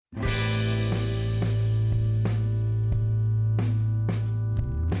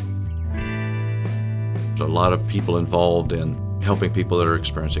a lot of people involved in helping people that are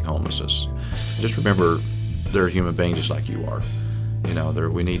experiencing homelessness. Just remember, they're a human being just like you are.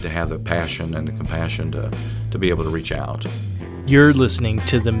 We need to have the passion and the compassion to be able to reach out. You're listening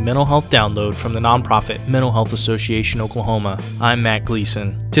to the Mental Health Download from the nonprofit Mental Health Association Oklahoma. I'm Matt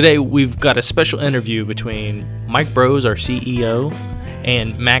Gleason. Today we've got a special interview between Mike Brose, our CEO,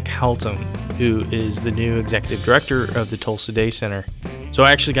 and Mac Haltom, who is the new executive director of the Tulsa Day Center. So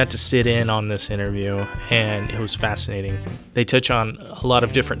I actually got to sit in on this interview, and it was fascinating. They touch on a lot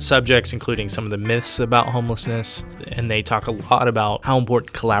of different subjects, including some of the myths about homelessness, and they talk a lot about how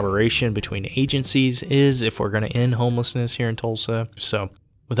important collaboration between agencies is if we're going to end homelessness here in Tulsa. So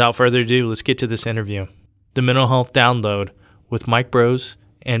without further ado, let's get to this interview. The Mental Health Download with Mike Brose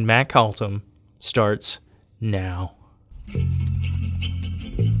and Mac Haltom starts now.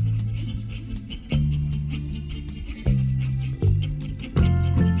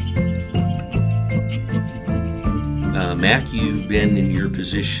 Mac, you've been in your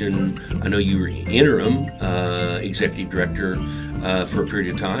position, I know you were interim executive director for a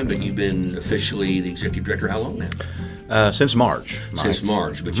period of time, but you've been officially the executive director how long now? Since March. Mike. Since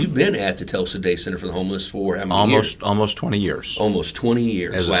March. But you've been at the Tulsa Day Center for the Homeless for how many years? Almost 20 years. Almost 20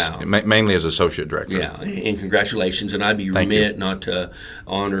 years. Wow. Mainly as associate director. Yeah, and congratulations. And I'd be remiss not to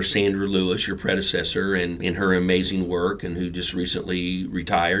honor Sandra Lewis, your predecessor, and in her amazing work, and who just recently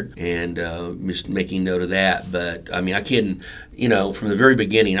retired, and just making note of that. But, I mean, I couldn't, from the very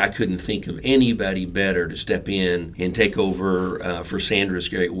beginning, I couldn't think of anybody better to step in and take over for Sandra's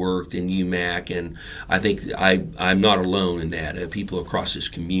great work than you, Mac. And I think I'm not alone in that. People across this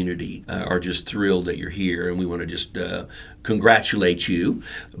community are just thrilled that you're here, and we want to just congratulate you.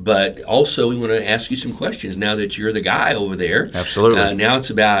 But also, we want to ask you some questions now that you're the guy over there. Absolutely. Now it's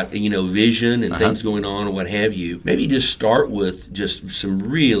about vision and things going on and what have you. Maybe just start with just some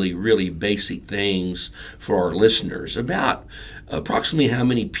really, really basic things for our listeners about approximately how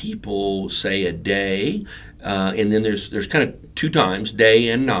many people say a day, and then there's kind of two times, day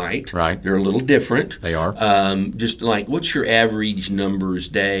and night. Right. They're a little different. They are. Just like, what's your average numbers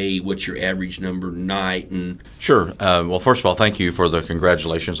day? What's your average number night? And Sure. Well, first of all, thank you for the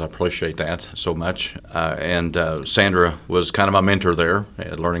congratulations. I appreciate that so much. And Sandra was kind of my mentor there,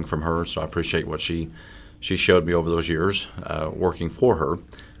 learning from her, so I appreciate what she showed me over those years working for her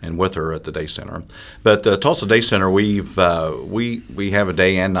and with her at the Day Center. But the Tulsa Day Center, we have a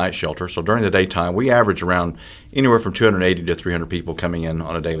day and night shelter. So during the daytime, we average around anywhere from 280 to 300 people coming in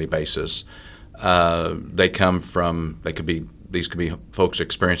on a daily basis. These could be folks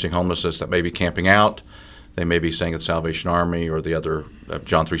experiencing homelessness that may be camping out. They may be staying at the Salvation Army or the other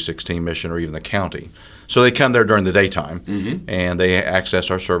John 3:16 mission, or even the county. So they come there during the daytime, and they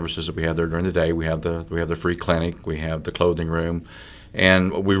access our services that we have there during the day. We have the free clinic, we have the clothing room,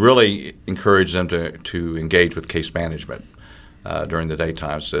 and we really encourage them to engage with case management during the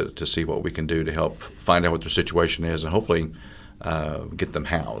daytimes to see what we can do to help find out what their situation is and hopefully get them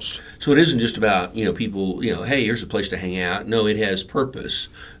housed. so it isn't just about people hey, here's a place to hang out. No, it has purpose.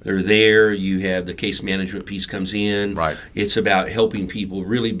 They're there. You have the case management piece comes in. Right. It's about helping people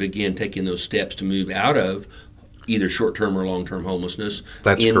really begin taking those steps to move out of either short-term or long-term homelessness.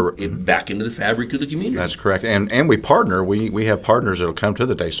 That's correct. Back into the fabric of the community. That's correct. And we partner. We have partners that will come to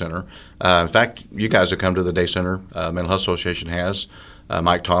the Day Center. In fact, you guys have come to the Day Center. Mental Health Association has.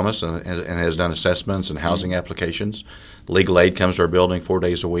 Mike Thomas and has done assessments and housing applications. Legal Aid comes to our building 4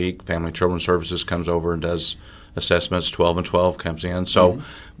 days a week. Family and Children's Services comes over and does assessments. 12 and 12 comes in. So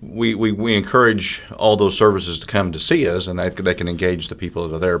we encourage all those services to come to see us, and they can engage the people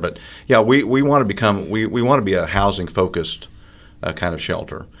that are there. But yeah, we want to be a housing focused kind of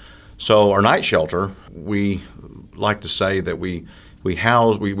shelter. So our night shelter, we like to say that we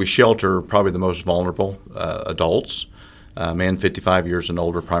shelter probably the most vulnerable adults. Men 55 years and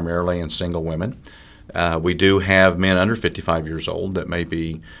older primarily, and single women. We do have men under 55 years old that may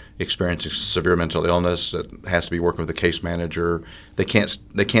be experiencing severe mental illness that has to be working with a case manager. They can't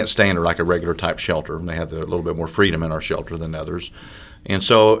stay in like a regular type shelter, and they have a little bit more freedom in our shelter than others. And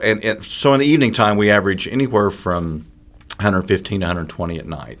so in the evening time, we average anywhere from 115 to 120 at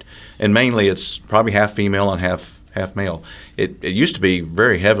night, and mainly it's probably half female and half male. It used to be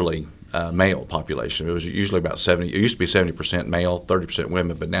very heavily male population. It was usually about 70. It used to be 70% male, 30%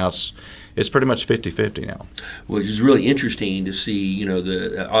 women, but now it's pretty much 50-50 now. Which is really interesting to see.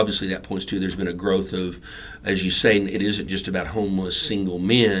 Obviously that points to there's been a growth of, as you say, it isn't just about homeless single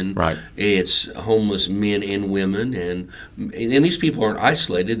men. Right. It's homeless men and women, and these people aren't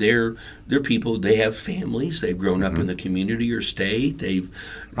isolated. They're people. They have families. They've grown up in the community or state.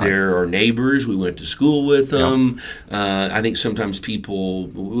 They're our neighbors. We went to school with them. Yep. I think sometimes people,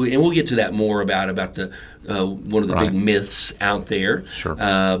 and we'll get to that more about the one of the big myths out there. Sure.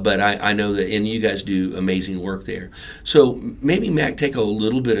 But I know that, and you guys do amazing work there. So maybe, Mac, take a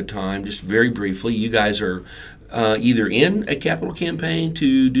little bit of time, just very briefly. You guys are either in a capital campaign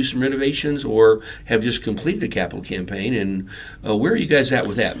to do some renovations or have just completed a capital campaign, and where are you guys at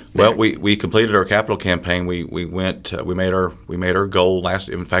with that, Mac? Well, we completed our capital campaign. We made our goal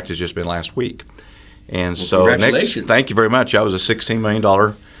in fact, it's just been last week. And so congratulations. Thank you very much. That was a $16 million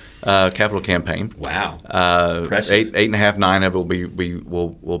capital campaign. Wow. Impressive. 8.5, 9 of it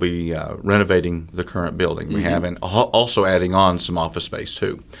will be renovating the current building we have, and also adding on some office space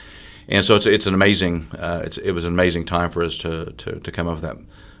too. And so it's an amazing it was an amazing time for us to come up with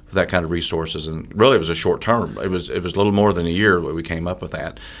that kind of resources, and really it was a short term. It was a little more than a year that we came up with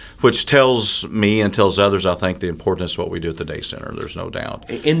that, which tells me and tells others, I think, the importance of what we do at the Day Center. There's no doubt,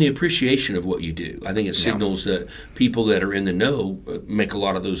 and the appreciation of what you do. I think it signals that people that are in the know make a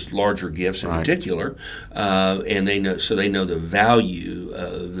lot of those larger gifts in particular, and they know the value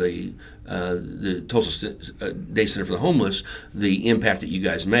of the Tulsa Day Center for the Homeless, the impact that you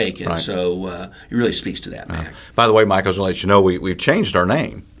guys make, and so it really speaks to that, Mac. By the way, Mike, I was going to let you know we've changed our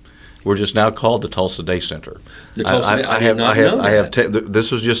name. We're just now called the Tulsa Day Center. The Tulsa I did not know that.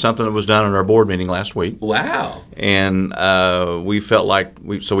 This was just something that was done in our board meeting last week. Wow. And we felt like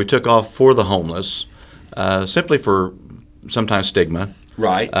we took off for the homeless, simply for sometimes stigma.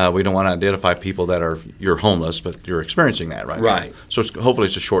 Right. We don't want to identify people that you're homeless, but you're experiencing that right now. So hopefully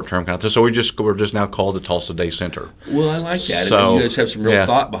it's a short-term kind of thing. So we're just now called the Tulsa Day Center. Well, I like that. So, and you guys have some real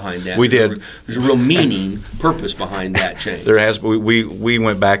thought behind that. We did. There's a real meaning, purpose behind that change. There has. We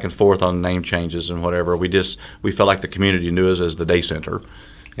went back and forth on name changes and whatever. We felt like the community knew us as the Day Center,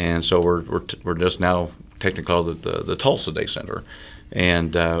 and so we're just now technically called the Tulsa Day Center.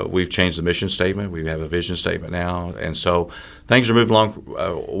 And we've changed the mission statement. We have a vision statement now, and so things are moving along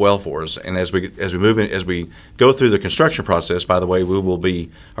well for us. And as we go through the construction process, by the way,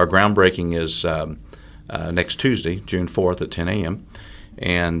 our groundbreaking is next Tuesday, June 4th at 10 a.m.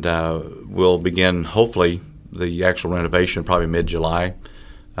 And we'll begin hopefully the actual renovation probably mid-July,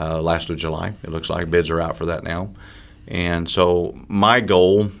 last of July. It looks like bids are out for that now. And so my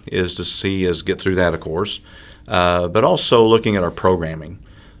goal is to get through that, of course. But also looking at our programming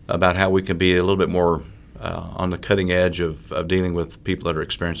about how we can be a little bit more on the cutting edge of dealing with people that are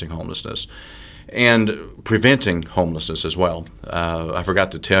experiencing homelessness and preventing homelessness as well. I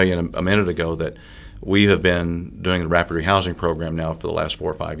forgot to tell you a minute ago that we have been doing the rapid rehousing program now for the last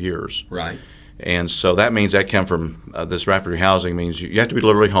 4 or 5 years. Right. And so that means that come from this rapid rehousing means you have to be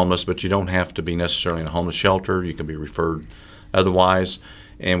literally homeless, but you don't have to be necessarily in a homeless shelter. You can be referred otherwise.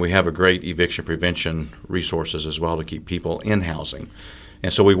 And we have a great eviction prevention resources as well to keep people in housing.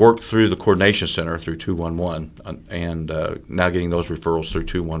 And so we work through the coordination center through 211 and now getting those referrals through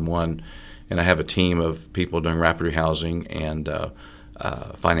 211. And I have a team of people doing rapid rehousing and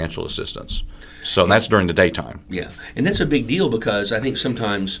financial assistance. So that's during the daytime. Yeah, and that's a big deal because I think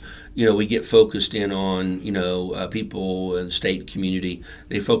sometimes, we get focused in on, people in the state community.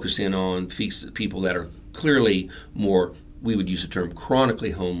 They focus in on people that are clearly more, we would use the term chronically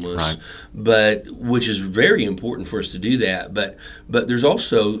homeless, but which is very important for us to do that. But there's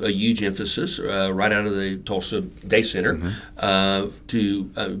also a huge emphasis right out of the Tulsa Day Center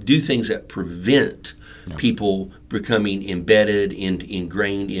to do things that prevent people becoming embedded and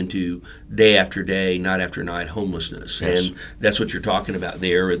ingrained into day after day, night after night homelessness. Yes. And that's what you're talking about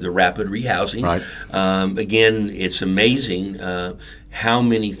there, the rapid rehousing. Right. Again, it's amazing how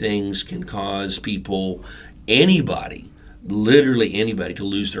many things can cause people, literally anybody, to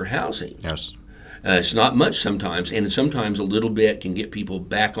lose their housing. Yes. It's not much sometimes, and sometimes a little bit can get people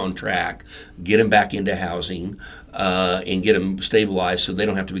back on track, get them back into housing, and get them stabilized so they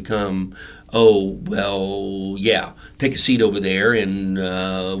don't have to become, take a seat over there and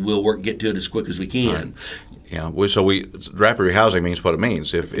we'll get to it as quick as we can. Right. Yeah. Rapid rehousing means what it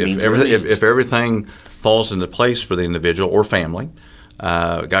means. If everything falls into place for the individual or family,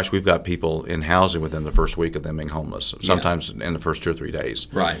 we've got people in housing within the first week of them being homeless, sometimes in the first 2 or 3 days.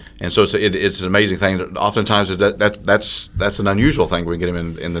 Right. And so it's an amazing thing. Oftentimes that's an unusual thing. We can get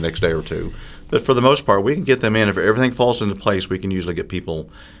them in the next day or two. But for the most part, we can get them in. If everything falls into place, we can usually get people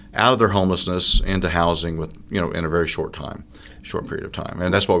out of their homelessness into housing in a very short time. short period of time,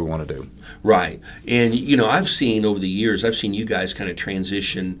 and that's what we want to do. Right. And, I've seen over the years, you guys kind of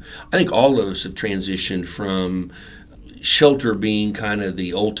transition. I think all of us have transitioned from shelter being kind of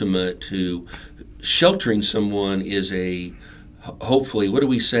the ultimate to sheltering someone is hopefully, what do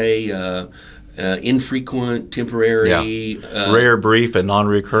we say, infrequent, temporary, rare, brief, and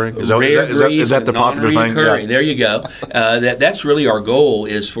non-recurring. Is that the popular thing? Yeah. There you go. That's really our goal,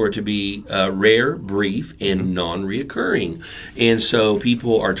 is for it to be rare, brief, and non-reoccurring. And so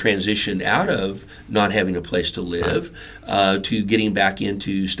people are transitioned out of not having a place to live to getting back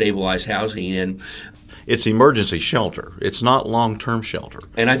into stabilized housing. And it's emergency shelter. It's not long-term shelter.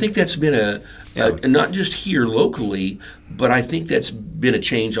 And I think that's been not just here locally, but I think that's been a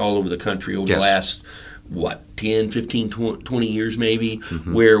change all over the country over the last, 10, 15, 20 years maybe,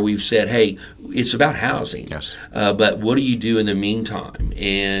 where we've said, hey, it's about housing. Yes. But what do you do in the meantime?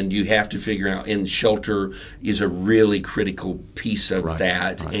 And you have to figure out, and shelter is a really critical piece of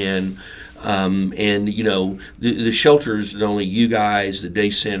that. Right. And the shelters, not only you guys, the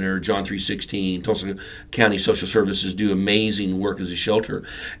Day Center, John 316, Tulsa County Social Services do amazing work as a shelter,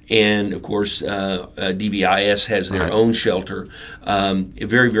 and of course DVIS has their own shelter.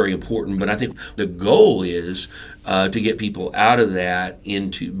 Very, very important. But I think the goal is to get people out of that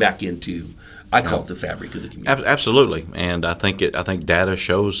back into. I call it the fabric of the community. Absolutely, and I think data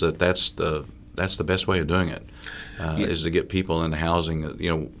shows that that's the best way of doing it, is to get people into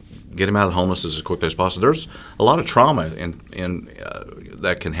housing. Get them out of homelessness as quickly as possible. There's a lot of trauma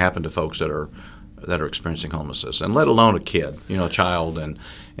that can happen to folks that are experiencing homelessness, and let alone a kid, a child, and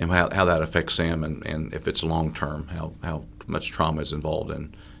how that affects them, and if it's long term, how much trauma is involved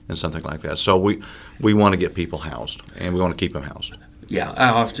in something like that. So we want to get people housed, and we want to keep them housed. Yeah,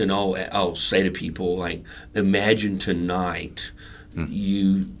 I'll say to people, like, imagine tonight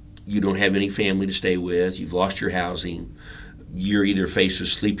you don't have any family to stay with, you've lost your housing. You're either faced with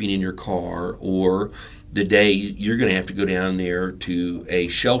sleeping in your car, or the day you're going to have to go down there to a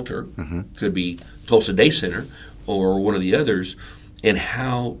shelter, could be Tulsa Day Center or one of the others, and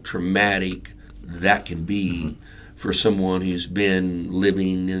how traumatic that can be for someone who's been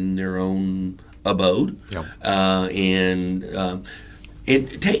living in their own abode. Yep. And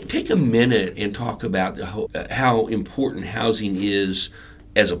take a minute and talk about how important housing is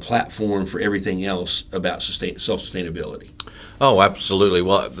as a platform for everything else about self-sustainability. Oh, absolutely.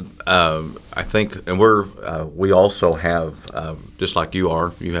 Well, I think, and we also have, just like you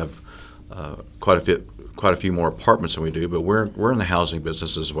have quite a few more apartments than we do, but we're in the housing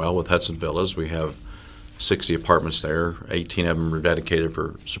business as well with Hudson Villas. We have 60 apartments there. 18 of them are dedicated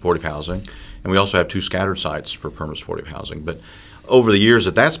for supportive housing, and we also have 2 scattered sites for permanent supportive housing. But over the years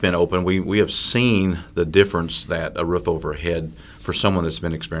that's been open, we have seen the difference that a roof over head for someone that's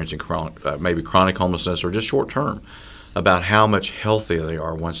been experiencing maybe chronic homelessness or just short term, about how much healthier they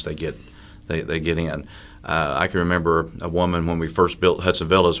are once they get in. I can remember a woman when we first built Hudson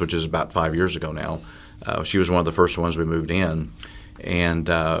Villas, which is about 5 years ago now. She was one of the first ones we moved in, and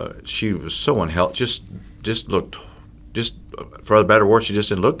she was so unhealthy. Just looked, for a better word, she just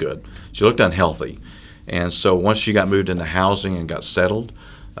didn't look good. She looked unhealthy. And so once she got moved into housing and got settled,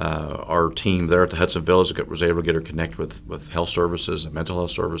 our team there at the Hudson Villas was able to get her connected with health services and mental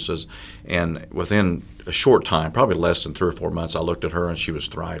health services. And within a short time, probably less than 3 or 4 months, I looked at her and she was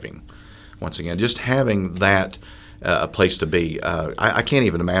thriving. Once again, just having that a place to be. I can't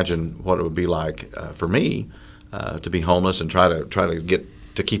even imagine what it would be like for me to be homeless and try to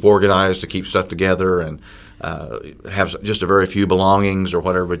keep organized, to keep stuff together, and have just a very few belongings or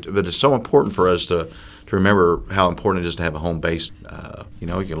whatever. But it's so important for us to remember how important it is to have a home base. You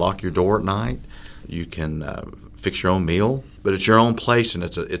can lock your door at night, you can fix your own meal, but it's your own place, and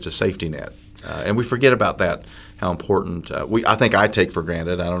it's a safety net. And we forget about that, how important I think I take for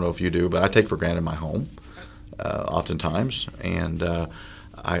granted. I don't know if you do, but I take for granted my home oftentimes, and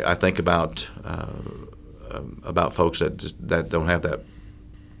I think about folks that don't have that.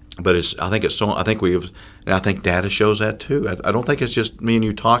 But I think data shows that too. I don't think it's just me and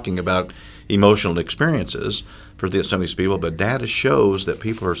you talking about emotional experiences for some of these people, but data shows that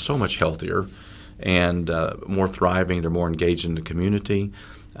people are so much healthier and more thriving. They're more engaged in the community.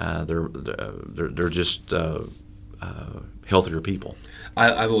 They're just healthier people.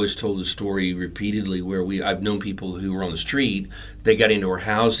 I've always told the story repeatedly where I've known people who were on the street, they got into our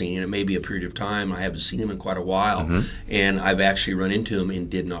housing, and it may be a period of time, I haven't seen them in quite a while, and I've actually run into them and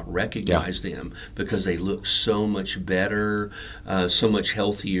did not recognize them because they look so much better, so much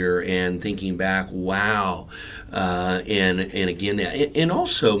healthier, and thinking back, wow, and again, that. And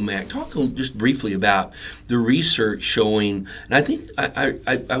also, Mac, talk just briefly about the research showing, and I think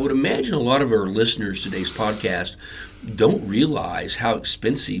I would imagine a lot of our listeners to today's podcast don't realize how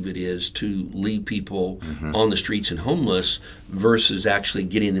expensive it is to leave people on the streets and homeless versus actually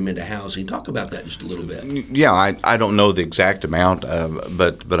getting them into housing. Talk about that just a little bit. Yeah, I don't know the exact amount,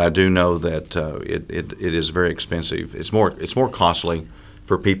 but I do know that it is very expensive. It's more costly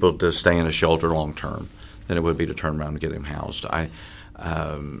for people to stay in a shelter long term than it would be to turn around and get them housed.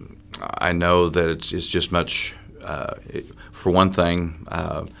 I know that it's just much. For one thing,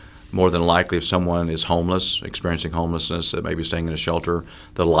 more than likely, if someone is homeless, experiencing homelessness, that may be staying in a shelter,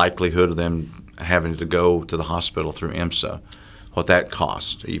 the likelihood of them having to go to the hospital through IMSA, what that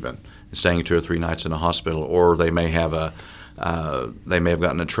costs, even staying 2 or 3 nights in a hospital, or they may have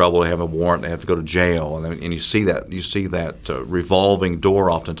gotten in trouble, they have a warrant, they have to go to jail, and you see that revolving door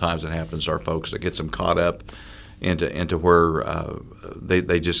oftentimes that happens to our folks that gets them caught up into where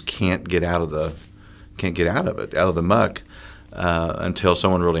they just can't get out of the muck. Until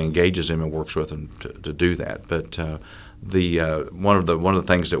someone really engages them and works with them to do that. But one of the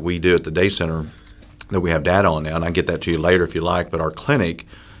things that we do at the day center that we have data on now, and I can get that to you later if you like. But our clinic,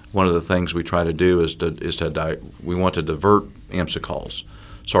 one of the things we try to do we want to divert IMSA calls.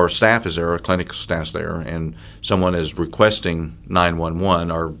 So our staff is there, our clinical staff's there, and someone is requesting 911.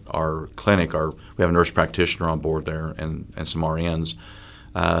 Our clinic, we have a nurse practitioner on board there and some RNs.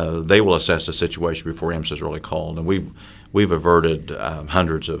 They will assess the situation before IMSA is really called, and we've averted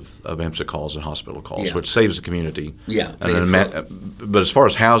hundreds of IMSA calls and hospital calls, which saves the community. Yeah. But as far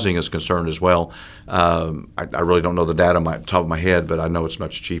as housing is concerned as well, I really don't know the data on the top of my head, but I know it's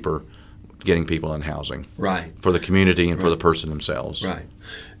much cheaper getting people in housing. Right. For the community and for the person themselves. Right.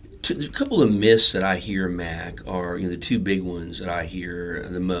 A couple of myths that I hear, Mac, are the 2 big ones that I hear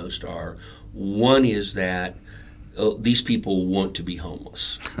the most are, one is that these people want to be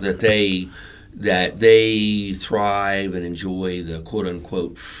homeless, that they thrive and enjoy the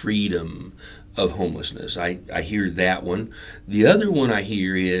quote-unquote freedom of homelessness. I hear that one. The other one I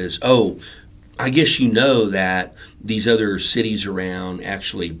hear is, I guess you know that these other cities around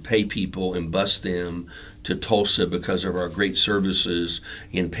actually pay people and bus them to Tulsa because of our great services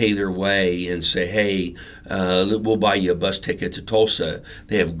and pay their way and say, hey, we'll buy you a bus ticket to Tulsa.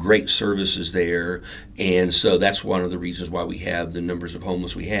 They have great services there. And so that's one of the reasons why we have the numbers of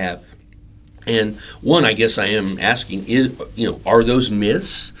homeless we have. And one, I guess I am asking is, are those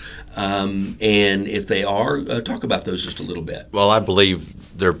myths? And if they are, talk about those just a little bit. Well, I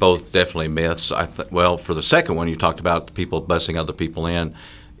believe they're both definitely myths. For the second one, you talked about people busing other people in.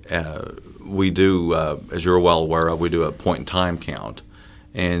 We do, as you're well aware of, we do a point-in-time count.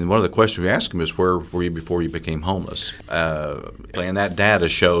 And one of the questions we ask them is, where were you before you became homeless? And that data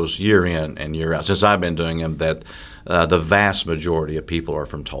shows year in and year out, since I've been doing them, that the vast majority of people are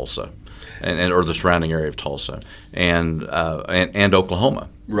from Tulsa. Or the surrounding area of Tulsa and Oklahoma,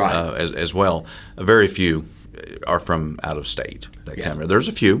 right? As well. Very few are from out of state. There's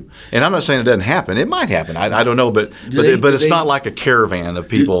a few, and I'm not saying it doesn't happen. It might happen. I don't know, but it's not like a caravan of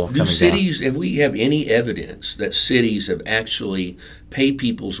people coming cities, down. If we have any evidence that cities have actually paid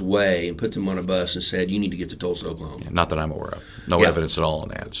people's way and put them on a bus and said, you need to get to Tulsa, Oklahoma? Not that I'm aware of. No evidence at all on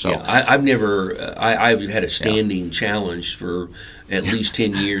that. So I've never. I've had a standing challenge for at least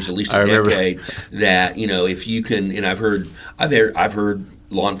 10 years, at least a decade. That if you can, and I've heard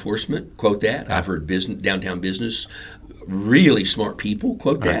law enforcement quote that. I've heard downtown business, really smart people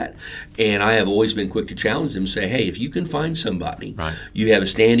quote that. And I have always been quick to challenge them and say, hey, if you can find somebody, you have a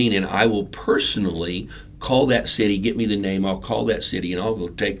standing, and I will personally call that city, get me the name, I'll call that city, and I'll go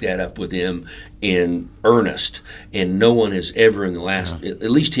take that up with them in earnest. And no one has ever in the last, at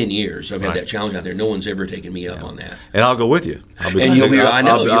least 10 years, I've had that challenge out there, no one's ever taken me up on that. And I'll go with you. I'll go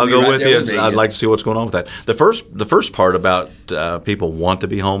with you. I'd like to see what's going on with that. The first part about people want to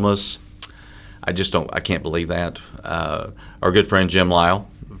be homeless, I can't believe that. Our good friend Jim Lyle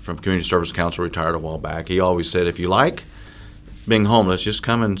from Community Service Council retired a while back. He always said, if you like being homeless, just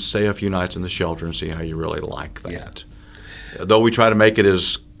come and stay a few nights in the shelter and see how you really like that. Though we try to make it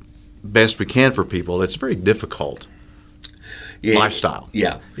as best we can for people, it's a very difficult lifestyle.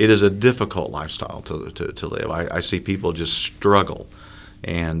 Yeah, it is a difficult lifestyle to live. I see people just struggle,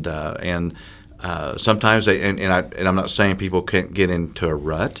 and sometimes I'm not saying people can't get into a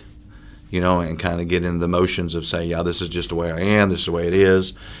rut, and kind of get into the motions of saying, this is just the way I am, this is the way it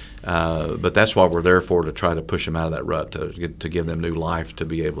is. But that's what we're there for, to try to push them out of that rut, to give them new life, to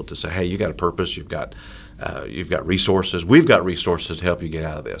be able to say, hey, you got a purpose, you've got resources, we've got resources to help you get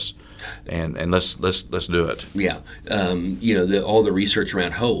out of this, and let's do it. Yeah, all the research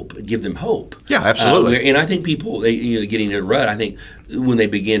around hope, give them hope. Yeah, absolutely. And I think people, getting in a rut, I think when they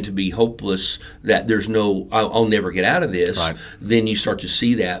begin to be hopeless, that there's no, I'll never get out of this, right, then you start to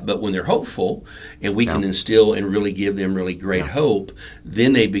see that. But when they're hopeful, and we can instill and really give them really great hope,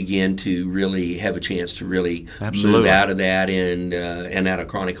 then they begin to really have a chance to really move out of that and out of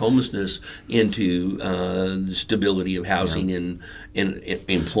chronic homelessness into the stability of housing and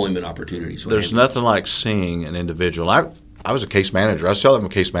employment opportunities. There's nothing like seeing an individual. I was a case manager. I still am a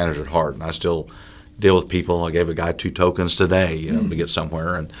case manager at heart, and I still deal with people. I gave a guy 2 tokens today, to get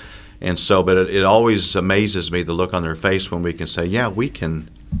somewhere, and so. But it always amazes me, the look on their face when we can say, yeah, we can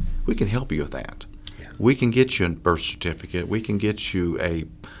help you with that. Yeah. We can get you a birth certificate. We can get you an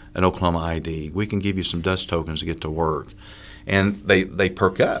Oklahoma ID. We can give you some dust tokens to get to work, and they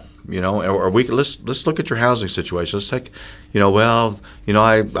perk up. Or let's look at your housing situation. Let's take, I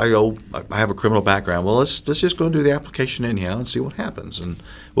have a criminal background. Well, let's just go and do the application anyhow and see what happens, and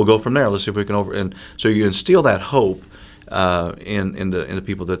we'll go from there. Let's see if we can and so you instill that hope in the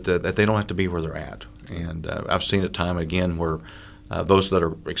people that they don't have to be where they're at. And I've seen it time and again where those that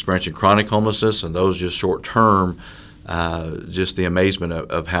are experiencing chronic homelessness and those just short term, just the amazement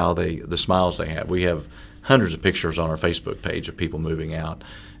of how the smiles they have. We have hundreds of pictures on our Facebook page of people moving out.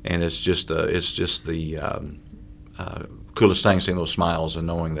 And it's just the coolest thing, seeing those smiles and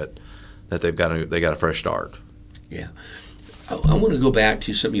knowing that they got a fresh start. Yeah, I want to go back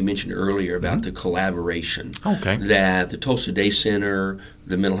to something you mentioned earlier about the collaboration. Okay. That the Tulsa Day Center,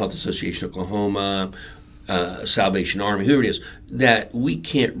 the Mental Health Association of Oklahoma, Salvation Army, whoever it is, that we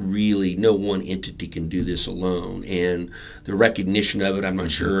can't really, no one entity can do this alone. And the recognition of it, I'm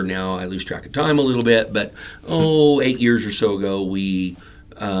not sure now, I lose track of time a little bit, but 8 years or so ago, we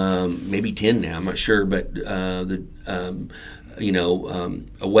maybe 10 now, I'm not sure, but A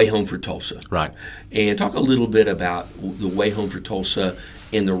Way Home for Tulsa. Right. And talk a little bit about the Way Home for Tulsa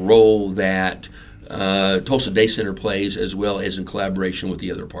and the role that Tulsa Day Center plays, as well as in collaboration with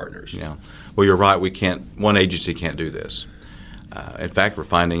the other partners. Yeah. Well, you're right. One agency can't do this. In fact, we're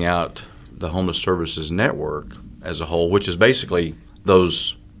finding out the Homeless Services Network as a whole, which is basically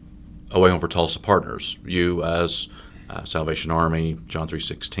those A Way Home for Tulsa partners, you as Salvation Army, John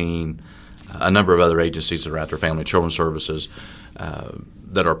 3:16, a number of other agencies that are out there, Family and Children's Services,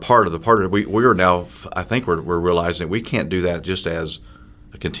 that are part of the partner. We are now, I think we're realizing that we can't do that just as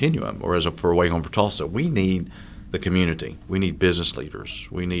a continuum or for A Way Home for Tulsa. We need the community. We need business leaders.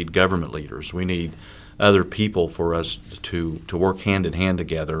 We need government leaders. We need other people for us to work hand in hand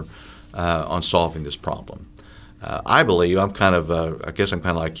together on solving this problem. I believe, I guess I'm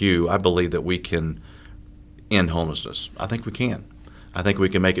kind of like you, I believe that we can end homelessness. I think we can. I think we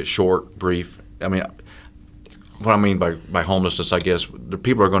can make it short, brief. I mean, what I mean by homelessness, I guess, the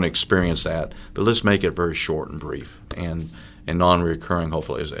people are going to experience that, but let's make it very short and brief and non-recurring,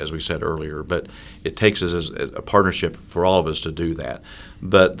 hopefully, as we said earlier. But it takes us as a partnership for all of us to do that.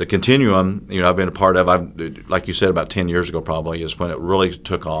 But the continuum, I've been a part of, like you said, about 10 years ago probably, is when it really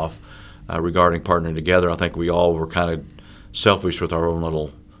took off regarding partnering together. I think we all were kind of selfish with our own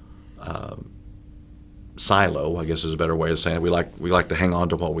little silo, I guess is a better way of saying it. We like to hang on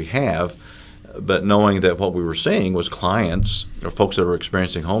to what we have, but knowing that what we were seeing was clients or folks that were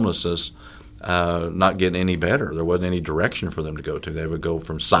experiencing homelessness not getting any better. There wasn't any direction for them to go to. They would go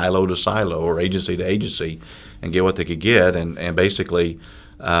from silo to silo or agency to agency and get what they could get, and basically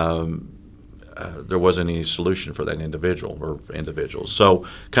there wasn't any solution for that individual or individuals. So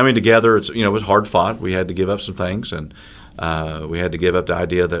coming together, it was hard fought. We had to give up some things, and we had to give up the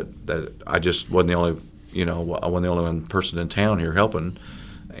idea that I just wasn't the only I wasn't the only one person in town here helping,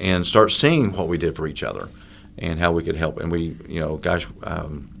 and start seeing what we did for each other and how we could help. And we,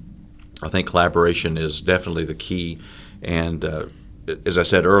 I think collaboration is definitely the key. And as I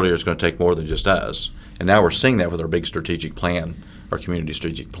said earlier, it's going to take more than just us. And now we're seeing that with our big strategic plan, our community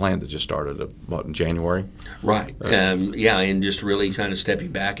strategic plan that just started in January. Right. And just really kind of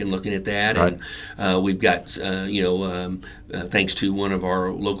stepping back and looking at that. Right. And we've got, thanks to one of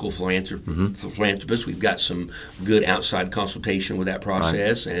our local philanthropists, we've got some good outside consultation with that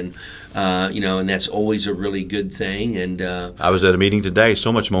process. Right. And that's always a really good thing. And I was at a meeting today,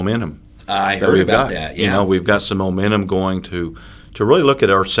 so much momentum. I heard about that, yeah. We've got some momentum going to really look at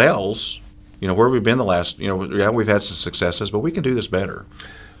ourselves. Where we've been the last, we've had some successes, but we can do this better.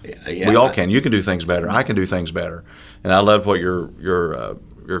 Yeah, we all can. You can do things better. I can do things better. And I love what your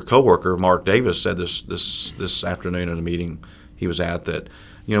coworker Mark Davis said this afternoon in a meeting he was at, that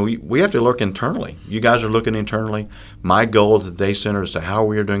we have to look internally. You guys are looking internally. My goal at the Day Center is to how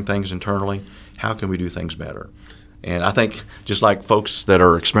we are doing things internally. How can we do things better? And I think just like folks that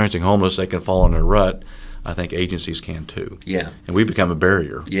are experiencing homeless, they can fall in a rut. I think agencies can too. Yeah. And we become a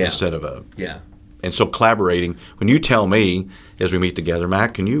barrier instead of a. Yeah. And so collaborating, when you tell me as we meet together,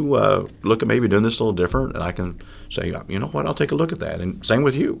 Mac, can you look at maybe doing this a little different? And I can say, you know what, I'll take a look at that. And same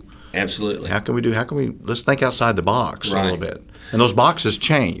with you. Absolutely. Let's think outside the box a little bit. And those boxes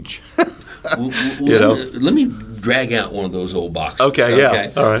change. Let me drag out one of those old boxes.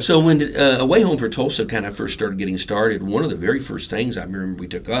 Okay. All right. So when Away Home for Tulsa kind of first started getting started, one of the very first things I remember we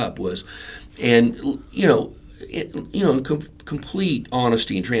took up was, complete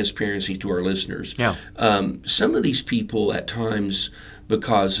honesty and transparency to our listeners. Yeah. Some of these people at times,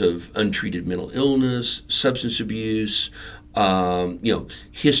 because of untreated mental illness, substance abuse,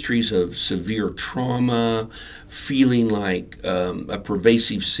 histories of severe trauma, feeling like a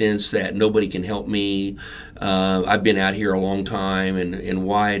pervasive sense that nobody can help me. I've been out here a long time, and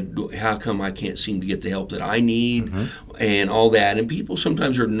how come I can't seem to get the help that I need, and all that. And people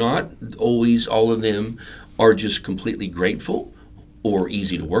sometimes are not always, all of them are just completely grateful or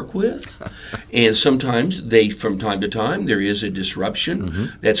easy to work with. And sometimes from time to time, there is a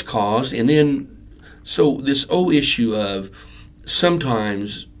disruption that's caused. And then, so this whole issue of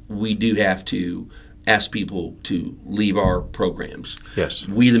sometimes we do have to ask people to leave our programs. Yes.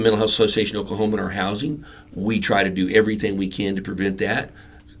 We, the Mental Health Association of Oklahoma, and our housing, we try to do everything we can to prevent that.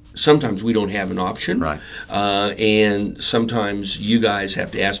 Sometimes we don't have an option. Right. And sometimes you guys have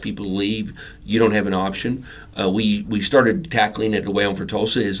to ask people to leave. You don't have an option. We started tackling it Away Home for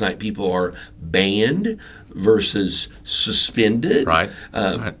Tulsa is like people are banned versus suspended. Right.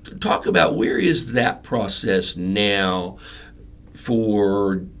 Talk about where is that process now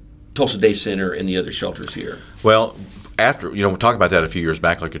for Tulsa Day Center and the other shelters here? Well, after, we talked about that a few years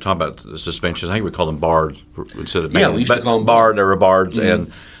back, like you're talking about the suspensions. I think we call them barred instead of banned. Yeah, we used to call them barred. They were barred.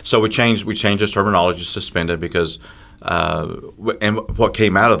 And so we changed the terminology to suspended because, and what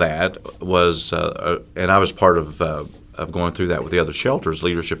came out of that was, and I was part of going through that with the other shelters,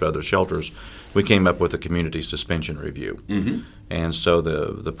 leadership of other shelters. We came up with a community suspension review. And so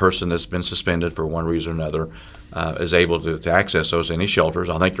the person that's been suspended for one reason or another is able to access those any shelters.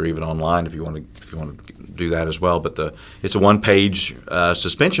 I think they're even online if you want to do that as well. But it's a one-page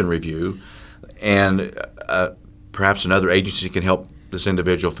suspension review, and perhaps another agency can help this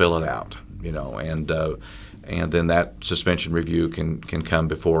individual fill it out. And then that suspension review can come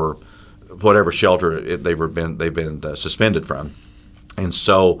before whatever shelter they've been suspended from. And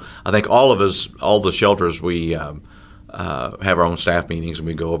so I think all the shelters, we have our own staff meetings and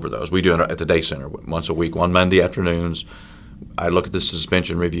we go over those. We do it at the Day Center once a week, one Monday afternoons. I look at the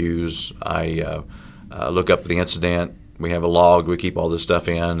suspension reviews. I look up the incident. We have a log. We keep all this stuff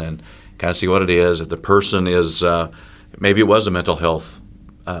in and kind of see what it is. If the person is, maybe it was a mental health,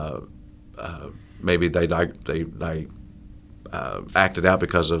 maybe they acted out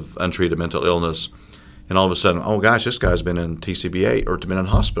because of untreated mental illness. And all of a sudden, oh gosh, this guy's been in TCBA or been in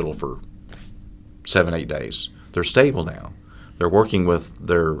hospital for 7-8 days. They're stable now. They're working for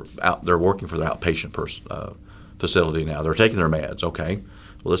their outpatient facility now. They're taking their meds. Okay,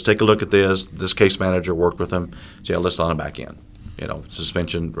 well, let's take a look at this. This case manager worked with them. So let's let them back in.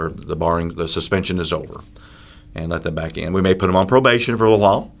 Suspension or the suspension is over, and let them back in. We may put them on probation for a little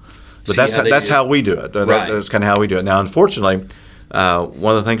while, but that's how we do it. Right. That's kind of how we do it. Now, unfortunately,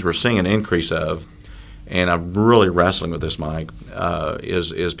 one of the things we're seeing an increase of, and I'm really wrestling with this, Mike,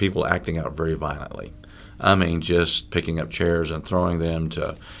 is people acting out very violently. I mean, just picking up chairs and throwing them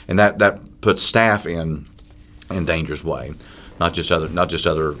and that puts staff in danger's way, not just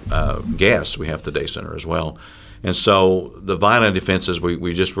other guests. We have at the Day Center as well, and so the violent offenses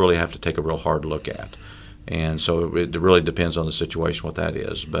we just really have to take a real hard look at, and so it really depends on the situation what that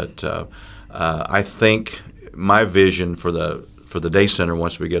is. But I think my vision for the Day Center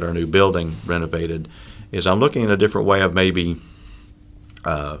once we get our new building renovated is I'm looking at a different way of maybe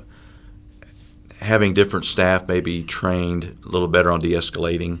having different staff maybe trained a little better on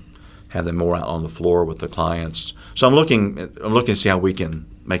de-escalating, have them more out on the floor with the clients. So I'm looking to see how we can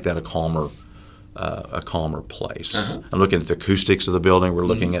make that a calmer place. I'm looking at the acoustics of the building. We're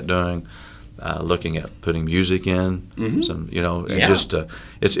looking at looking at putting music in. Some, and just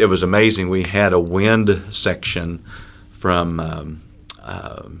it was amazing. We had a wind section from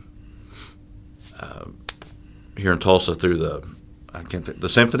here in Tulsa through the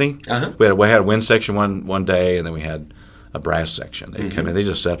symphony. We had a wind section one day, and then we had a brass section. They come in, they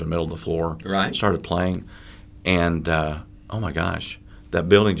just sat in the middle of the floor, right, started playing, and oh my gosh, that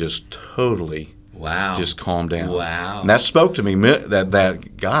building just totally Wow. Just calm down. Wow. And that spoke to me.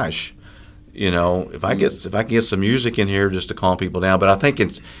 That gosh, if I get some music in here just to calm people down. But I think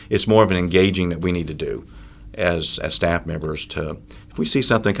it's more of an engaging that we need to do as staff members. If we see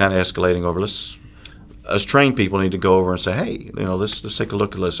something kind of escalating over, us trained people need to go over and say, hey, let's take a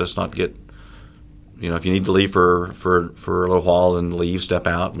look at this. Let's not get, if you need to leave for a little while and leave, step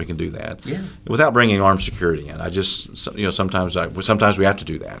out, we can do that. Yeah. Without bringing armed security in. I just, sometimes we have to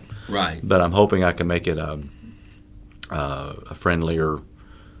do that. Right. But I'm hoping I can make it a friendlier,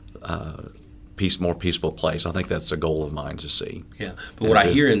 more peaceful place. I think that's a goal of mine to see. Yeah. But what I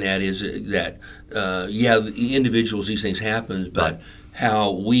hear in that is that, the individuals, these things happen, but right.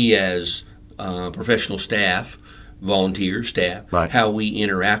 how we as professional staff, volunteer staff, right. how we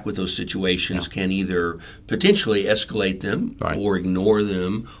interact with those situations can either potentially escalate them right. or ignore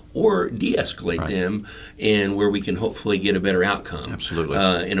them or de-escalate right. them, and where we can hopefully get a better outcome. Absolutely.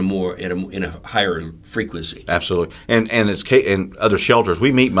 In a higher frequency. Absolutely. And in other shelters,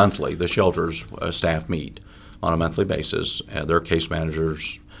 we meet monthly. The shelters staff meet on a monthly basis. Their case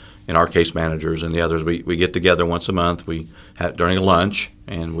managers and our case managers and the others, we get together once a month. We have during a lunch,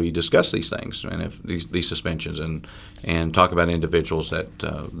 and we discuss these things and if these suspensions and talk about individuals that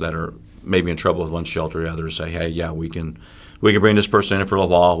are maybe in trouble with one shelter. Others say, hey, yeah, we can bring this person in for a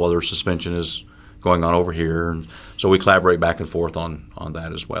while their suspension is going on over here. And so we collaborate back and forth on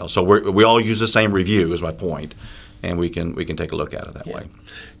that as well. So we all use the same review, is my point. And we can take a look at it that way.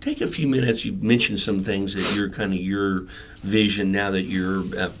 Take a few minutes. You mentioned some things that you're kind of your vision now that you're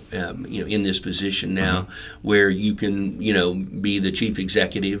in this position now, mm-hmm. where you can be the chief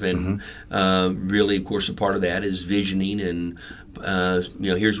executive, and really, of course, a part of that is visioning and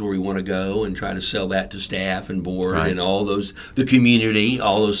here's where we want to go, and try to sell that to staff and board right. and all those, the community,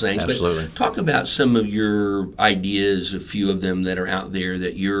 all those things. Absolutely. But talk about some of your ideas, a few of them that are out there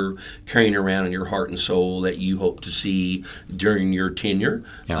that you're carrying around in your heart and soul that you hope to see during your tenure,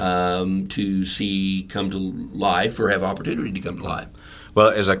 to see come to life or have opportunity to come to life. Well,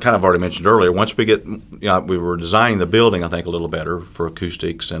 as I kind of already mentioned earlier, once we we were designing the building, I think, a little better for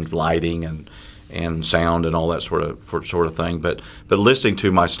acoustics and lighting and sound and all that sort of thing. But listening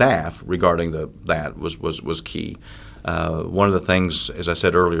to my staff regarding that was key. One of the things, as I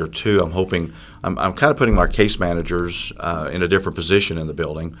said earlier too, I'm kind of putting our case managers in a different position in the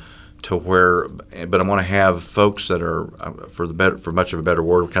building, but I want to have folks that are, for much of a better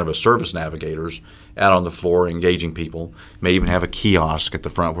word, kind of a service navigators out on the floor, engaging people. May even have a kiosk at the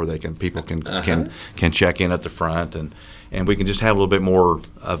front where people can check in at the front, and we can just have a little bit more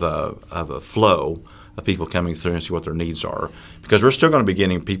of a flow of people coming through and see what their needs are. Because we're still going to be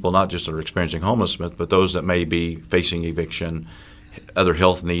getting people not just that are experiencing homelessness, but those that may be facing eviction, other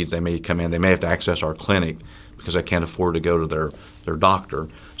health needs. They may come in. They may have to access our clinic because they can't afford to go to their doctor.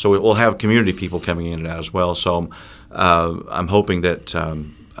 So we'll have community people coming in and out as well. So I'm hoping that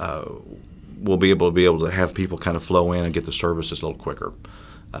we'll be able to have people kind of flow in and get the services a little quicker,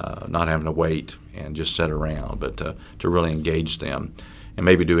 not having to wait and just sit around, but to really engage them and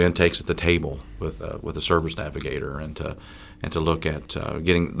maybe do intakes at the table with a service navigator and to look at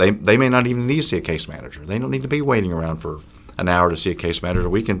getting. They may not even need to see a case manager. They don't need to be waiting around for an hour to see a case manager.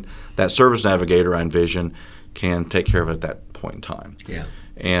 That service navigator, I envision, can take care of it at that point in time. Yeah.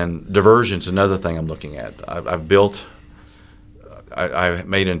 And diversion's another thing I'm looking at. I've built. I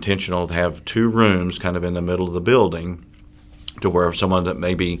made it intentional to have 2 rooms kind of in the middle of the building, to where someone that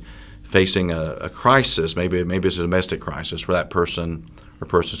may be facing a crisis, maybe it's a domestic crisis, where that person or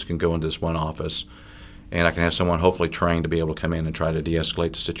persons can go into this one office, and I can have someone hopefully trained to be able to come in and try to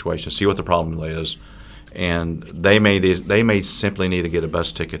de-escalate the situation, see what the problem is. And they may simply need to get a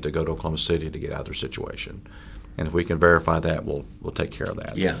bus ticket to go to Oklahoma City to get out of their situation. And if we can verify that, we'll take care of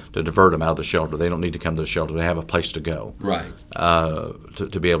that. Yeah. To divert them out of the shelter. They don't need to come to the shelter. They have a place to go. Right.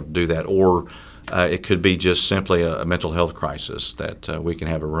 To be able to do that. Or it could be just simply a mental health crisis that we can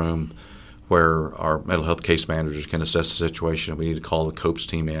have a room where our mental health case managers can assess the situation. If we need to call the COPES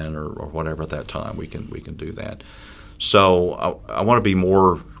team in or whatever at that time, we can do that. So I want to be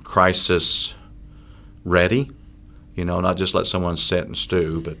more crisis ready, not just let someone sit and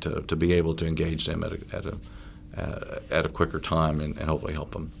stew, but to be able to engage them at a quicker time and hopefully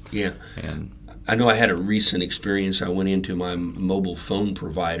help them. Yeah. And I know I had a recent experience. I went into my mobile phone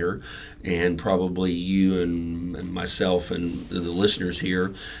provider, and probably you and myself and the listeners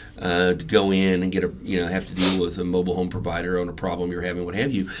here to go in and have to deal with a mobile home provider on a problem you're having, what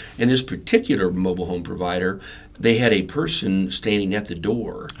have you. And this particular mobile home provider, they had a person standing at the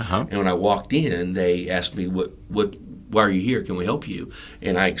door, and when I walked in, they asked me, why are you here? Can we help you?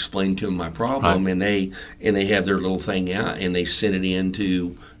 And I explained to them my problem, right. and they have their little thing out, and they sent it in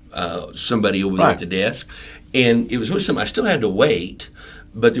to somebody over there at the desk. And it was always something I still had to wait.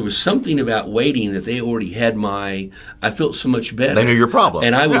 But there was something about waiting that they already had I felt so much better. They knew your problem.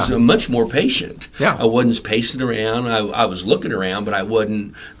 And I was much more patient. Yeah. I wasn't pacing around. I was looking around, but I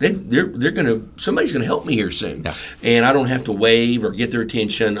wasn't, somebody's going to help me here soon. Yeah. And I don't have to wave or get their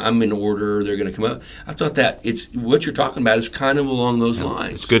attention. I'm in order. They're going to come up. I thought that what you're talking about is kind of along those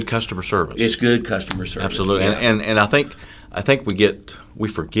lines. It's good customer service. It's good customer service. Absolutely. Yeah. And I think we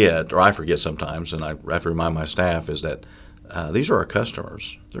forget, or I forget sometimes, and I have to remind my staff, is that these are our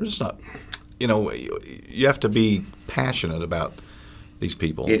customers. They're just not, you have to be passionate about these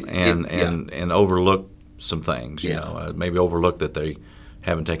people and overlook some things, maybe overlook that they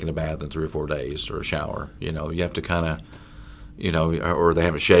haven't taken a bath in 3 or 4 days or a shower. You have to kind of, or they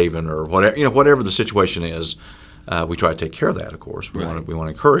haven't shaven or whatever, whatever the situation is. We try to take care of that, of course. We want to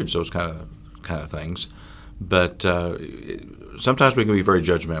encourage those kind of things. But sometimes we can be very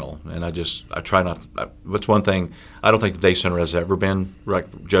judgmental, and I try not. What's one thing? I don't think the Day Center has ever been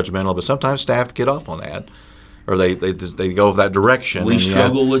judgmental, but sometimes staff get off on that, or they go that direction. We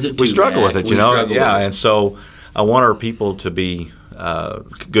struggle with it too. We struggle with it, Yeah, and so I want our people to be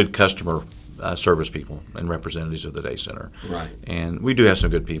good customer service people and representatives of the Day Center. Right. And we do have some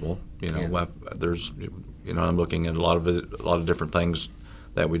good people. There's I'm looking at a lot of different things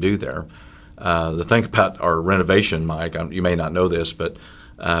that we do there. The thing about our renovation, Mike, you may not know this, but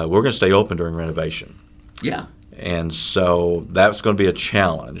we're going to stay open during renovation. Yeah. And so that's going to be a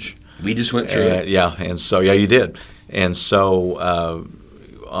challenge. We just went through it. Yeah, and so you did, and so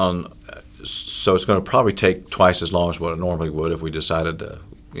so it's going to probably take twice as long as what it normally would if we decided to.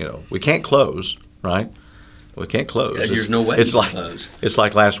 We can't close, right? We can't close. Yeah, there's no way to close. It's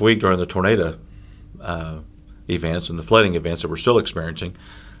like last week during the tornado events and the flooding events that we're still experiencing.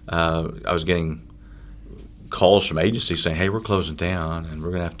 I was getting calls from agencies saying, "Hey, we're closing down, and we're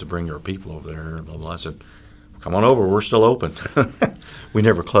going to have to bring your people over there." And blah blah. I said, "Come on over. We're still open. We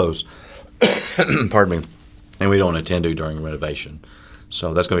never close." Pardon me. And we don't intend to during renovation.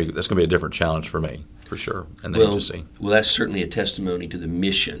 So that's going to be a different challenge for me, for sure, and the agency. Well, that's certainly a testimony to the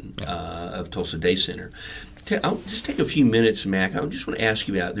mission of Tulsa Day Center. I'll just take a few minutes, Mac. I just want to ask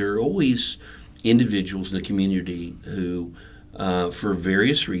you about. There are always individuals in the community who, for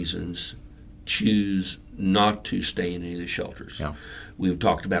various reasons, choose not to stay in any of the shelters. Yeah. We've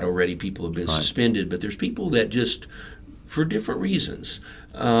talked about already people have been suspended, but there's people that just, for different reasons.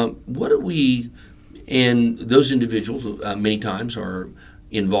 And those individuals many times are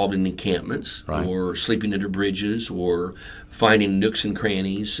involved in encampments or sleeping under bridges or finding nooks and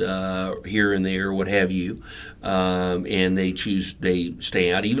crannies here and there, what have you, and they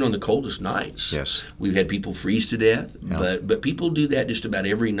stay out even on the coldest nights. Yes, we've had people freeze to death, but people do that just about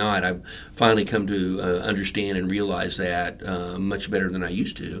every night. I've finally come to understand and realize that much better than I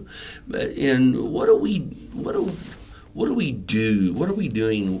used to. And what do we do? What are we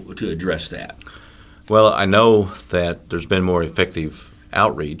doing to address that? Well, I know that there's been more effective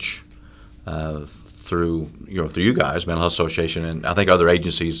outreach through you guys, Mental Health Association, and I think other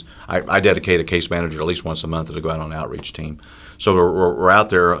agencies. I dedicate a case manager at least once a month to go out on an outreach team. So we're out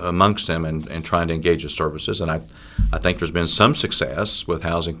there amongst them and trying to engage with services. And I think there's been some success with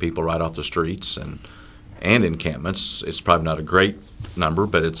housing people right off the streets and encampments. It's probably not a great number,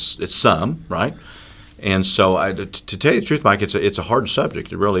 but it's some, right? And so to tell you the truth, Mike, it's a hard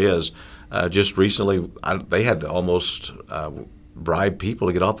subject. It really is. Just recently, they had to almost bribe people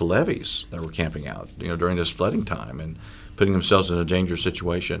to get off the levees that were camping out, during this flooding time and putting themselves in a dangerous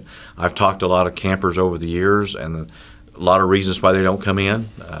situation. I've talked to a lot of campers over the years, and a lot of reasons why they don't come in: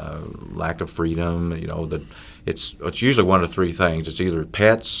 lack of freedom. It's usually one of three things. It's either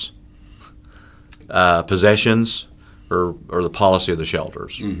pets, possessions, or the policy of the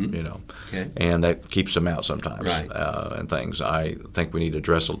shelters. Okay. And that keeps them out sometimes, and things. I think we need to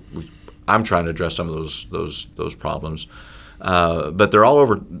address. I'm trying to address some of those problems, but they're all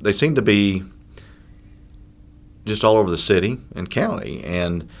over. They seem to be just all over the city and county,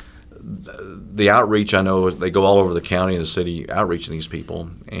 and the outreach. I know they go all over the county and the city outreaching these people,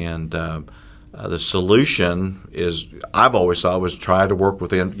 and the solution is I've always thought was try to work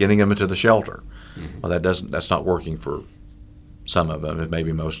with them, getting them into the shelter. Mm-hmm. Well, that's not working for some of them,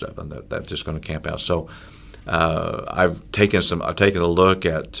 maybe most of them. That's just going to camp out. So. I've taken a look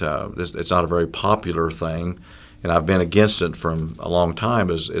at this. It's not a very popular thing, and I've been against it from a long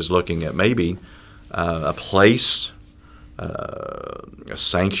time. Is looking at maybe a place, a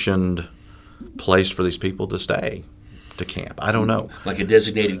sanctioned place for these people to stay to camp. I don't know. Like a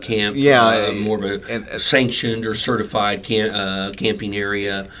designated camp, more of a sanctioned or certified camping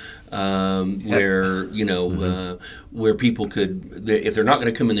area. Where where people could, if they're not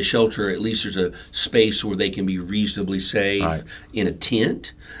going to come in the shelter, at least there's a space where they can be reasonably safe in a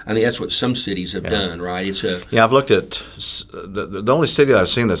tent. I mean, that's what some cities have done, right? I've looked at the only city that I've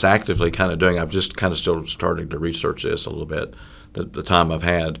seen that's actively kind of doing. I've just kind of still starting to research this a little bit. The time I've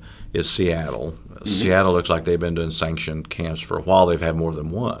had is Seattle. Mm-hmm. Seattle looks like they've been doing sanctioned camps for a while. They've had more than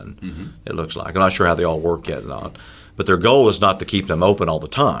one. Mm-hmm. It looks like. I'm not sure how they all work yet or not. But their goal is not to keep them open all the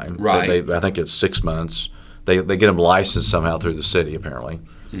time. Right. I think it's 6 months. They get them licensed somehow through the city apparently,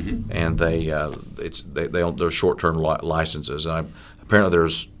 and they're short-term licenses. And apparently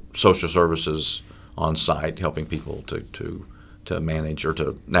there's social services on site helping people to manage or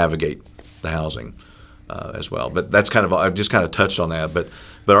to navigate the housing as well. But that's kind of, I've just kind of touched on that. But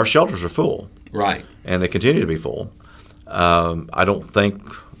our shelters are full. Right. And they continue to be full. I don't think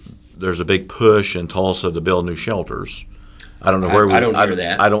there's a big push in Tulsa to build new shelters. I don't know where I don't hear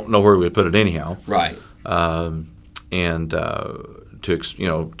that. I don't know where we would put it anyhow. Right. But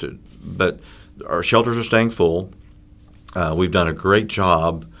our shelters are staying full. We've done a great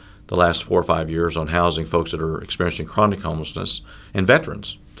job the last 4 or 5 years on housing folks that are experiencing chronic homelessness and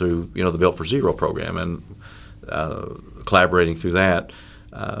veterans through the Built for Zero program and collaborating through that.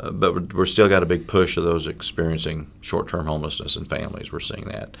 But we're still got a big push of those experiencing short-term homelessness and families. We're seeing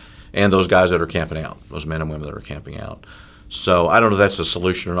that. And those guys that are camping out, those men and women that are camping out. So I don't know if that's a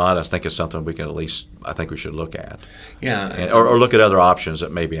solution or not. I think it's something we can I think we should look at. Yeah. Or look at other options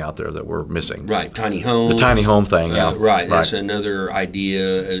that may be out there that we're missing. Right. Tiny homes. The tiny home thing, yeah. Right. That's another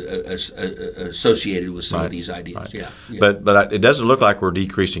idea associated with some of these ideas. Right. Yeah. But it doesn't look like we're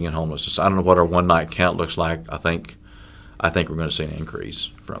decreasing in homelessness. I don't know what our one-night count looks like. I think we're going to see an increase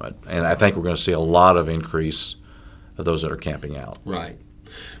from it. And I think we're going to see a lot of increase of those that are camping out. Right.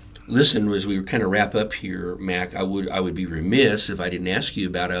 Listen, as we kind of wrap up here, Mac, I would be remiss if I didn't ask you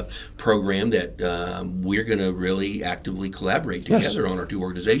about a program that we're going to really actively collaborate together on, our two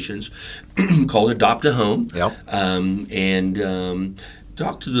organizations, called Adopt a Home. Yep. And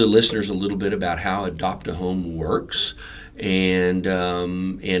talk to the listeners a little bit about how Adopt a Home works and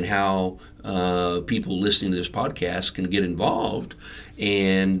how people listening to this podcast can get involved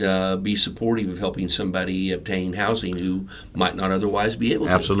and be supportive of helping somebody obtain housing who might not otherwise be able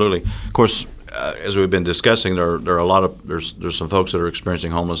to. Absolutely. Of course, as we've been discussing, there are a lot of there's some folks that are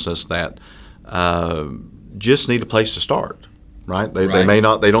experiencing homelessness that just need a place to start. Right? They may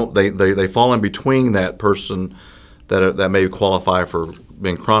not. They fall in between that person that may qualify for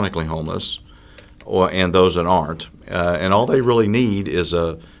being chronically homeless, and those that aren't. And all they really need is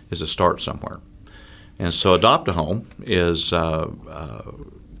a start somewhere. And so Adopt a Home is, I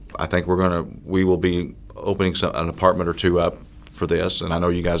think we will be opening an apartment or two up for this, and I know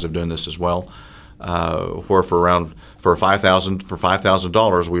you guys are doing this as well, where for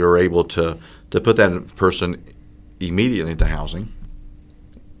 $5,000 we were able to put that person immediately into housing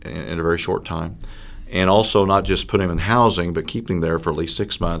in a very short time, and also not just put them in housing, but keep them there for at least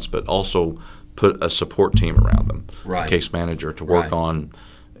 6 months, but also put a support team around them, a case manager to work on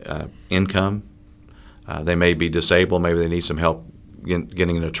income. They may be disabled. Maybe they need some help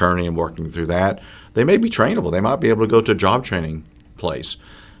getting an attorney and working through that. They may be trainable. They might be able to go to a job training place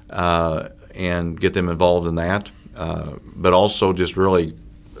and get them involved in that, but also just really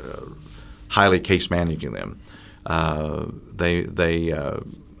highly case managing them. They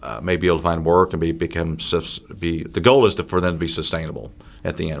may be able to find work and the goal is for them to be sustainable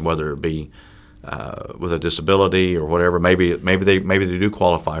at the end, whether it be with a disability or whatever. Maybe they do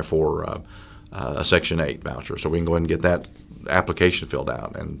qualify for a Section 8 voucher, so we can go ahead and get that application filled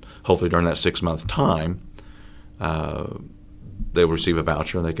out, and hopefully during that 6-month time they'll receive a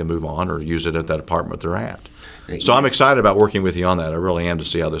voucher and they can move on or use it at that apartment they're at. So I'm excited about working with you on that. I really am, to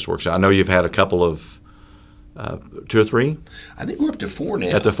see how this works out. I know you've had a couple of 2 or 3? I think we're up to 4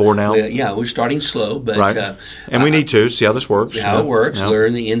 now. Up to 4 now? We're starting slow, but and we need to see how this works. How it works,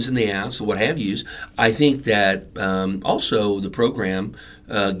 learn the ins and the outs, what have yous. I think that also the program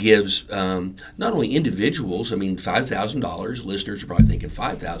gives not only individuals, $5,000. Listeners are probably thinking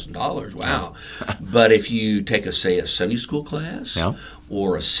 $5,000. Wow! But if you take a Sunday school class,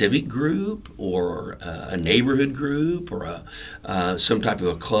 or a civic group, or a neighborhood group, or some type of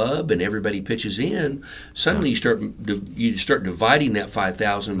a club, and everybody pitches in, suddenly you start dividing that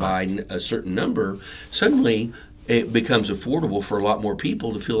 $5,000 by a certain number. Suddenly, it becomes affordable for a lot more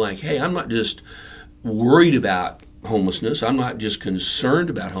people to feel like, hey, I'm not just worried about homelessness. I'm not just concerned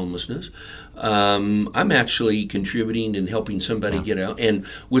about homelessness. I'm actually contributing and helping somebody get out. And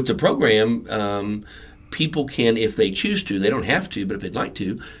with the program, people can, if they choose to, they don't have to, but if they'd like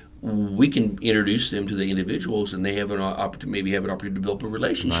to, we can introduce them to the individuals, and they have an opportunity, maybe have an opportunity to develop a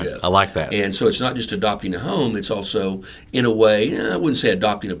relationship. Right. I like that. And so it's not just adopting a home; it's also, in a way, I wouldn't say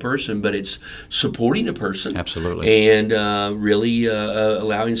adopting a person, but it's supporting a person. Absolutely. And really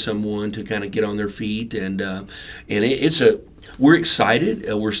allowing someone to kind of get on their feet, and it's a. We're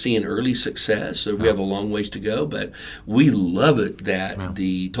excited. We're seeing early success. So we have a long ways to go, but we love it that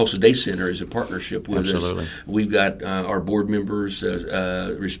the Tulsa Day Center is in partnership with Absolutely. us. We've got our board members,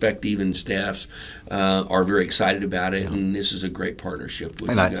 respective and staffs are very excited about it, and this is a great partnership with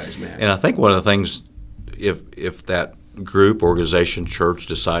you guys, Matt. And I think one of the things, if that group, organization, church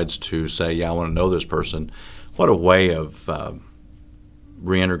decides to say, yeah, I want to know this person, what a way of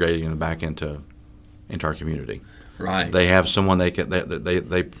reintegrating them back into our community. Right. They have someone they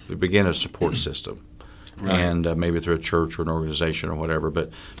begin a support system, Right. and maybe through a church or an organization or whatever. But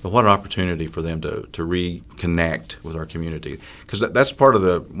what an opportunity for them to reconnect with our community, because that's part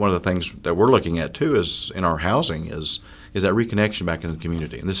of one of the things that we're looking at too is in our housing is that reconnection back into the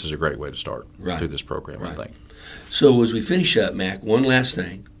community, and this is a great way to start through this program. Right. I think. So as we finish up, Mac, one last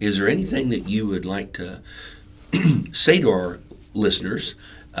thing: is there anything that you would like to say to our listeners?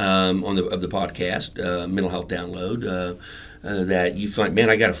 Of the podcast, Mental Health Download, that you find, man,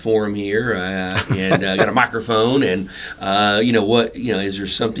 I got a forum here, and I got a microphone, and is there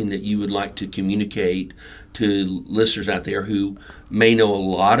something that you would like to communicate to listeners out there who may know a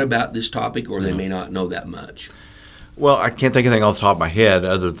lot about this topic, or they may not know that much? Well, I can't think of anything off the top of my head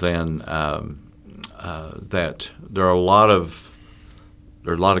other than that there are a lot of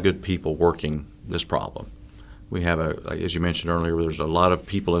good people working this problem. We have, as you mentioned earlier, there's a lot of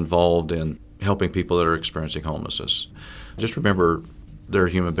people involved in helping people that are experiencing homelessness. Just remember, they're a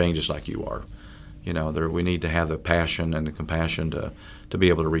human being just like you are. We need to have the passion and the compassion to be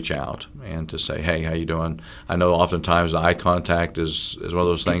able to reach out and to say, hey, how you doing? I know oftentimes eye contact is one of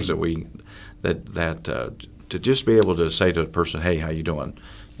those things that to just be able to say to a person, hey, how you doing?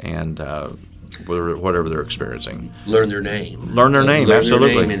 And whatever they're experiencing. Learn their name. Learn their name, Learn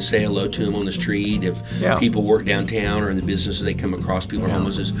absolutely. Their name and say hello to them on the street. If people work downtown or in the businesses they come across, people are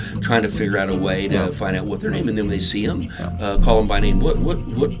homeless, is trying to figure out a way to find out what their name, and then when they see them, call them by name.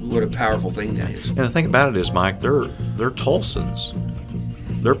 What a powerful thing that is. And the thing about it is, Mike, they're Tulsans.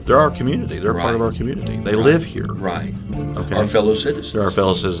 They're our community. They're part of our community. They live here. Right. Okay. Our fellow citizens. They're our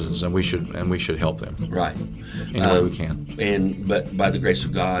fellow citizens, and we should help them. Right. Any way we can. But by the grace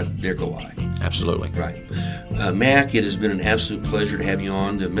of God, there go I. Absolutely. Right. Mac, it has been an absolute pleasure to have you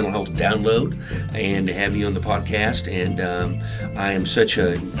on the Mental Health Download and to have you on the podcast. And I am such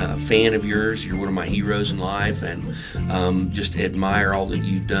a fan of yours. You're one of my heroes in life, and just admire all that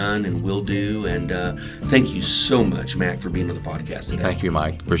you've done and will do. And thank you so much, Mac, for being on the podcast today. Thank you,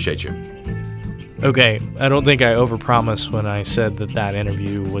 Mike. Appreciate you. Okay, I don't think I overpromised when I said that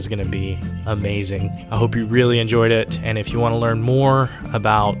interview was going to be amazing. I hope you really enjoyed it, and if you want to learn more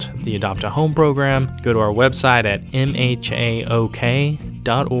about the Adopt a Home program, go to our website at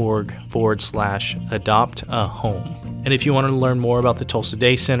mhaok.org/adopt-a-home. And if you want to learn more about the Tulsa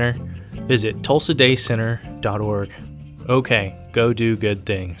Day Center, visit tulsadaycenter.org. Okay, go do good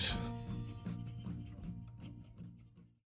things.